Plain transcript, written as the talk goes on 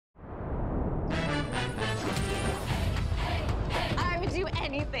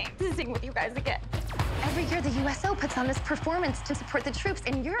anything to sing with you guys again. Every year, the USO puts on this performance to support the troops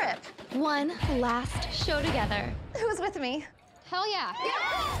in Europe. One last show together. Who's with me? Hell yeah.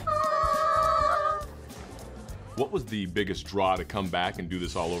 What was the biggest draw to come back and do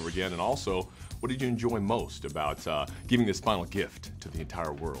this all over again? And also, what did you enjoy most about giving this final gift to the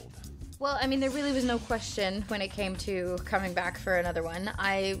entire world? Well, I mean, there really was no question when it came to coming back for another one.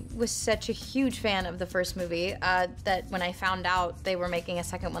 I was such a huge fan of the first movie that when I found out they were making a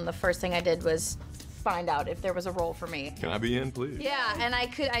second one, the first thing I did was find out if there was a role for me. Can I be in, please? Yeah, and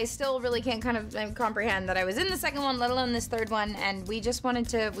I still really can't kind of comprehend that I was in the second one, let alone this third one, and we just wanted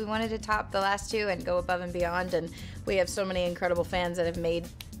to top the last two and go above and beyond, and we have so many incredible fans that have made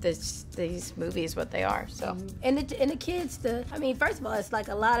these movies what they are, so. And the kids, I mean, first of all, it's like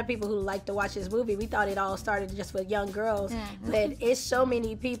a lot of people who like to watch this movie. We thought it all started just with young girls, but it's so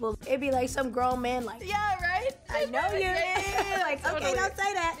many people. It'd be like some grown man like, yeah, right? I know you. Yeah. Like, Totally. okay, don't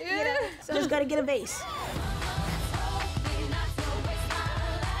say that. Yeah. You know? So just gotta get a vase.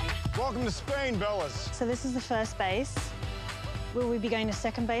 Welcome to Spain, Bellas. So this is the first base. Will we be going to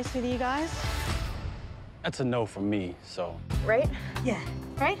second base with you guys? That's a no from me, so. Right? Yeah.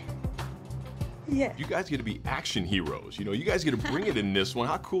 Right? Yeah. You guys get to be action heroes. You know, you guys get to bring it in this one.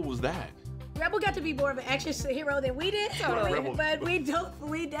 How cool was that? Rebel got to be more of an action hero than we did, Totally. but we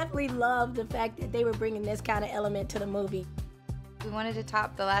definitely love the fact that they were bringing this kind of element to the movie. We wanted to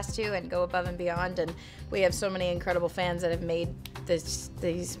top the last two and go above and beyond, and we have so many incredible fans that have made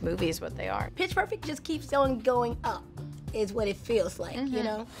these movies what they are. Pitch Perfect just keeps on going up, is what it feels like, you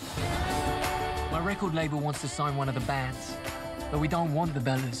know? My record label wants to sign one of the bands, but we don't want the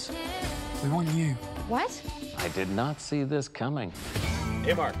Bellas. We want you. What? I did not see this coming.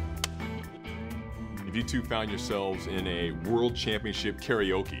 Hey, Mark. If you two found yourselves in a world championship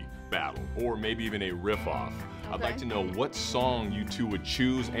karaoke battle, or maybe even a riff-off, I'd like to know what song you two would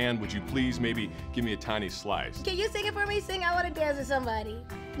choose, and would you please maybe give me a tiny slice? Can you sing it for me? Sing I Want to Dance with Somebody.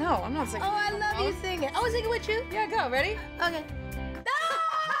 No, I'm not singing. Oh, I love you singing. I was singing with you. Yeah, go. Ready? Okay.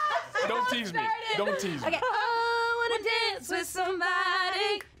 Don't tease me. Don't tease me. Okay. I want to dance with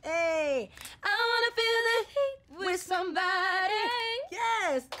somebody. Hey. I want to feel the heat with somebody.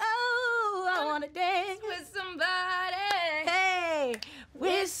 Yes. I